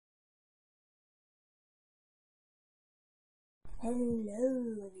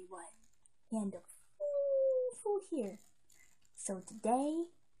Hello everyone, and Foo here. So today,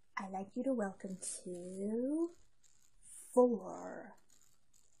 I'd like you to welcome to 4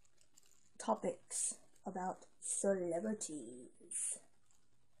 topics about celebrities.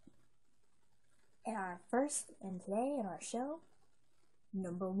 And today in our show,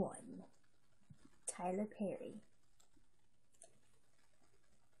 number 1, Tyler Perry.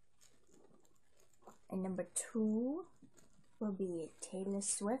 And number 2 will be Taylor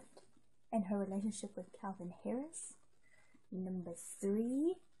Swift and her relationship with Calvin Harris. Number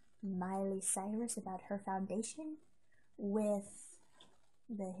 3, Miley Cyrus about her foundation with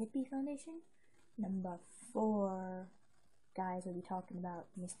the Hippie Foundation. Number 4, guys, we'll be talking about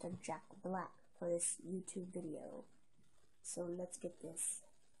Mr. Jack Black for this YouTube video. So let's get this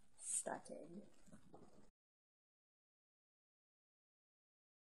started.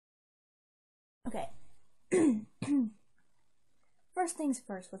 Okay. First things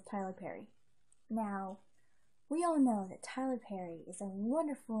first with Tyler Perry. Now, we all know that Tyler Perry is a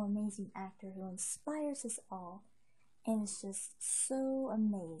wonderful, amazing actor who inspires us all, and it's just so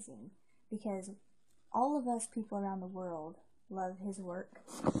amazing because all of us people around the world love his work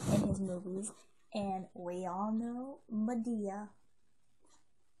and his movies, and we all know Madea.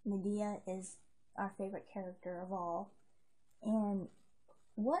 Madea is our favorite character of all, and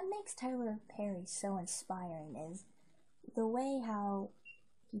what makes Tyler Perry so inspiring is the way how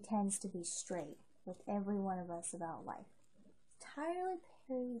he tends to be straight with every one of us about life. Tyler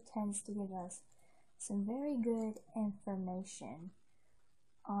Perry tends to give us some very good information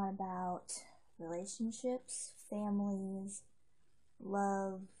on about relationships, families,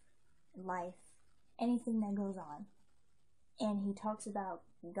 love, life, anything that goes on. And he talks about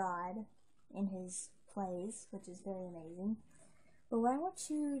God in his plays, which is very amazing. But what I want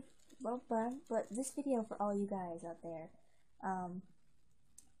you, but this video for all you guys out there,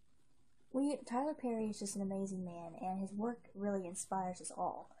 Tyler Perry is just an amazing man, and his work really inspires us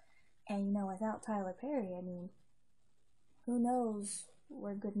all. And without Tyler Perry, who knows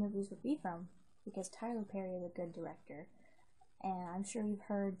where good movies would be from? Because Tyler Perry is a good director, and I'm sure you've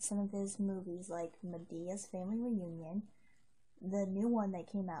heard some of his movies like Medea's Family Reunion, the new one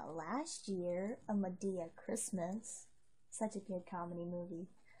that came out last year, A Madea Christmas. Such a good comedy movie.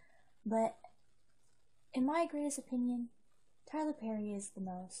 But in my greatest opinion, Tyler Perry is the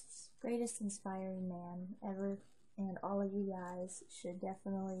greatest inspiring man ever, and all of you guys should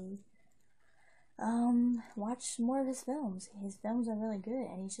definitely watch more of his films. His films are really good,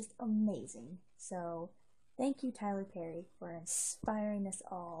 and he's just amazing. So thank you, Tyler Perry, for inspiring us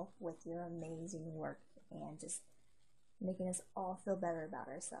all with your amazing work and just making us all feel better about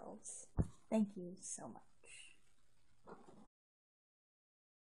ourselves. Thank you so much.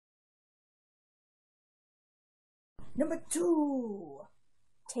 Number 2,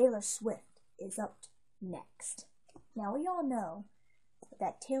 Taylor Swift is up next. Now, we all know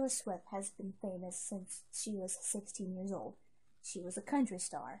that Taylor Swift has been famous since she was 16 years old. She was a country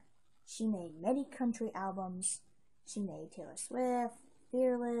star. She made many country albums. She made Taylor Swift,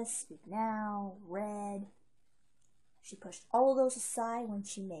 Fearless, Speak Now, Red. She pushed all those aside when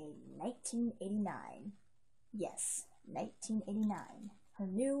she made 1989. Yes, 1989. Her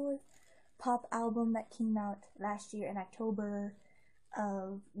new pop album that came out last year in October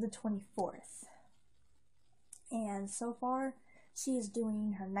of the 24th. And so far, she is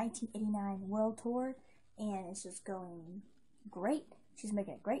doing her 1989 world tour, and it's just going great. She's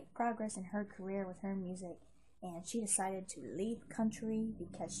making great progress in her career with her music, and she decided to leave country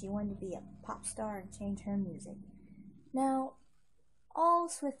because she wanted to be a pop star and change her music. Now, all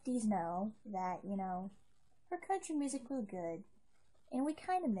Swifties know that, her country music was good, and we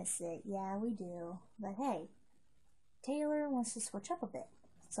kind of miss it. Yeah, we do. But hey, Taylor wants to switch up a bit,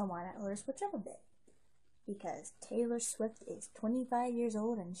 so why not let her switch up a bit? Because Taylor Swift is 25 years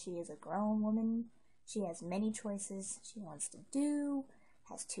old, and she is a grown woman. She has many choices she wants to do,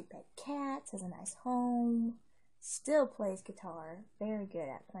 has 2 pet cats, has a nice home, still plays guitar, very good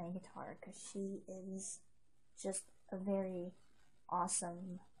at playing guitar, because she is just a very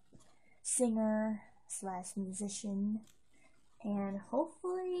awesome singer / musician, and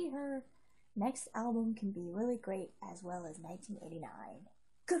hopefully her next album can be really great as well as 1989.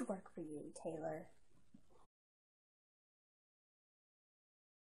 Good work for you, Taylor.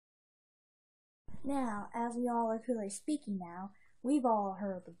 Now, as we all are clearly speaking now, we've all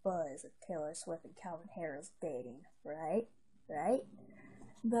heard the buzz of Taylor Swift and Calvin Harris dating, right? Right?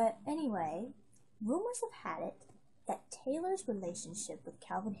 But anyway, rumors have had it that Taylor's relationship with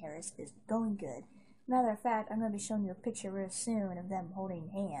Calvin Harris is going good. Matter of fact, I'm going to be showing you a picture real soon of them holding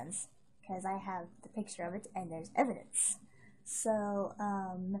hands, because I have the picture of it and there's evidence. So,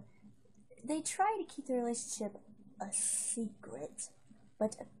 they try to keep the relationship a secret,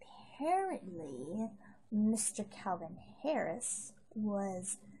 but apparently Mr. Calvin Harris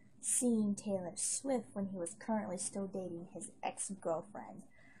was seeing Taylor Swift when he was currently still dating his ex-girlfriend.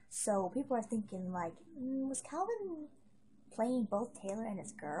 So people are thinking like, was Calvin playing both Taylor and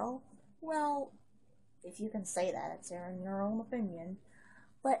his girl? Well, if you can say that, it's in your own opinion.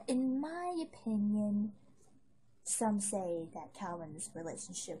 But in my opinion, some say that Calvin's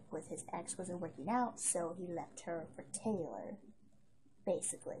relationship with his ex wasn't working out, so he left her for Taylor,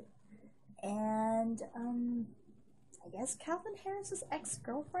 basically. And, I guess Calvin Harris's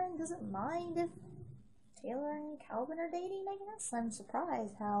ex-girlfriend doesn't mind if Taylor and Calvin are dating, I guess. I'm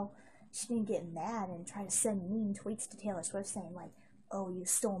surprised how she didn't get mad and try to send mean tweets to Taylor Swift saying, like, oh, you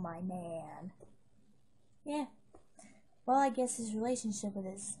stole my man. Yeah. Well, I guess his relationship with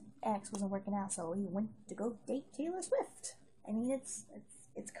his ex wasn't working out, so he went to go date Taylor Swift. I mean, it's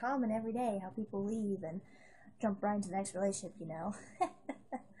common every day how people leave and jump right into the next relationship, you know.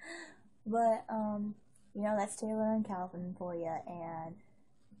 But, you know, that's Taylor and Calvin for you, and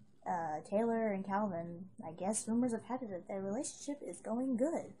Taylor and Calvin, I guess rumors have had it that their relationship is going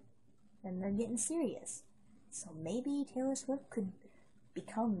good, and they're getting serious. So maybe Taylor Swift could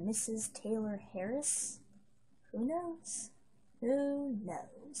become Mrs. Taylor Harris? Who knows? Who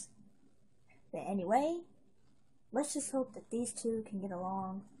knows? But anyway, let's just hope that these two can get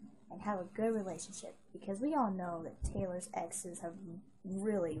along and have a good relationship, because we all know that Taylor's exes have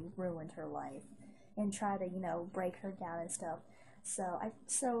really ruined her life and try to, you know, break her down and stuff. So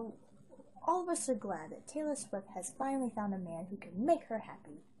all of us are glad that Taylor Swift has finally found a man who can make her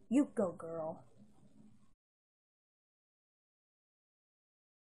happy. You go, girl.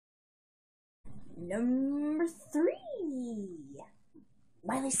 Number 3,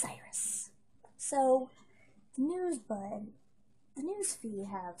 Miley Cyrus. So, the news feed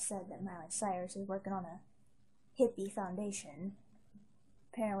have said that Miley Cyrus is working on a hippie foundation,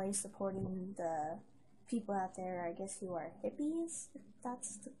 apparently supporting the people out there, I guess, who are hippies, if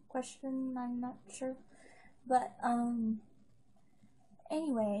that's the question, I'm not sure. But,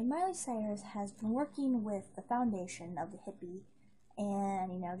 anyway, Miley Cyrus has been working with the foundation of the hippie,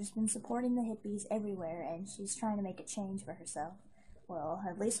 and, you know, just been supporting the hippies everywhere, and she's trying to make a change for herself. Well,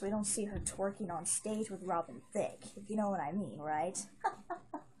 at least we don't see her twerking on stage with Robin Thicke, if you know what I mean, right?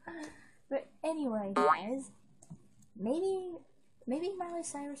 But anyway, guys, maybe Miley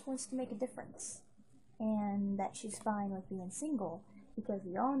Cyrus wants to make a difference, and that she's fine with being single, because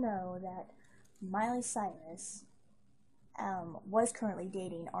we all know that Miley Cyrus was currently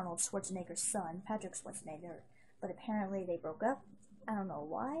dating Arnold Schwarzenegger's son, Patrick Schwarzenegger, but apparently they broke up. I don't know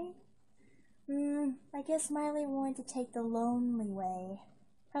why. I guess Miley wanted to take the lonely way,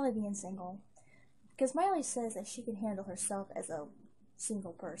 probably being single, because Miley says that she can handle herself as a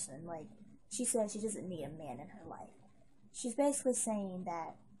single person. Like, she says she doesn't need a man in her life. She's basically saying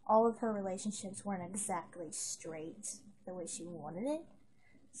that all of her relationships weren't exactly straight the way she wanted it.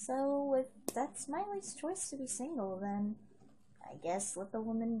 So if that's Miley's choice to be single, then I guess let the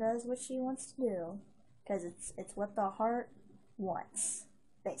woman does what she wants to do, because it's what the heart wants,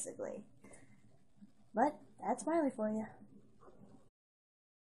 basically. But that's Miley for you.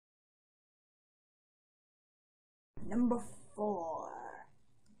 Number 4,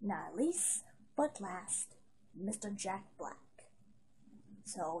 not least but last, Mr. Jack Black.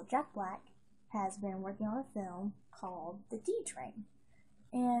 So Jack Black has been working on a film called The D Train,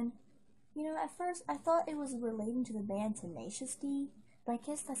 and you know, at first I thought it was relating to the band Tenacious D, but I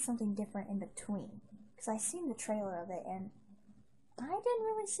guess that's something different in between, because I seen the trailer of it and I didn't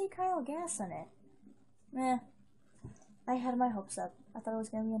really see Kyle Gass in it. I had my hopes up. I thought it was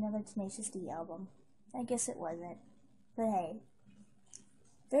going to be another Tenacious D album. I guess it wasn't. But hey,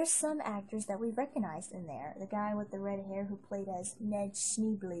 there's some actors that we've recognized in there. The guy with the red hair who played as Ned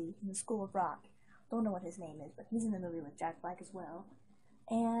Schneebly in the School of Rock. Don't know what his name is, but he's in the movie with Jack Black as well.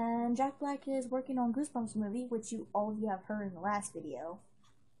 And Jack Black is working on Goosebumps movie, which all of you have heard in the last video.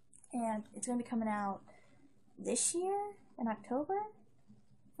 And it's going to be coming out this year, in October,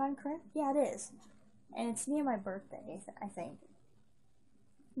 if I'm correct. Yeah, it is. And it's near my birthday, I think.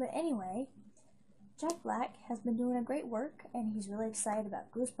 But anyway, Jack Black has been doing a great work, and he's really excited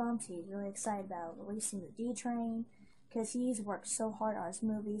about Goosebumps. He's really excited about releasing the D Train, because he's worked so hard on his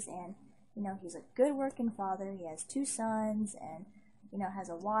movies, and, you know, he's a good working father. He has 2 sons, and, you know, has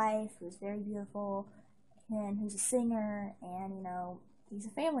a wife who's very beautiful, and who's a singer, and, you know, he's a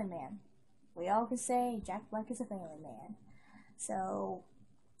family man. We all can say Jack Black is a family man. So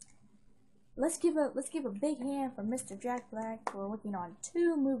let's give a big hand for Mr. Jack Black for working on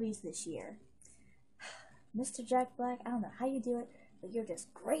 2 movies this year. Mr. Jack Black, I don't know how you do it, but you're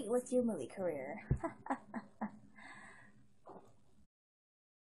just great with your movie career.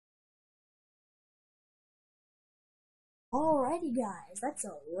 Alrighty, guys, that's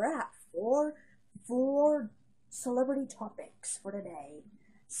a wrap for celebrity topics for today.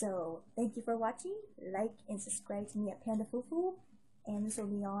 So, thank you for watching. Like and subscribe to me at Panda Fufu. And this will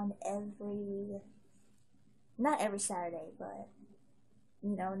be on not every Saturday, but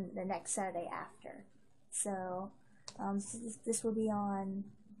the next Saturday after. So, this will be on,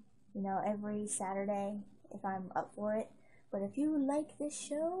 every Saturday if I'm up for it. But if you like this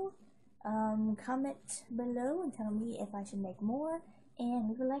show, comment below and tell me if I should make more, and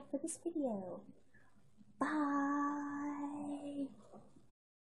leave a like for this video. Bye!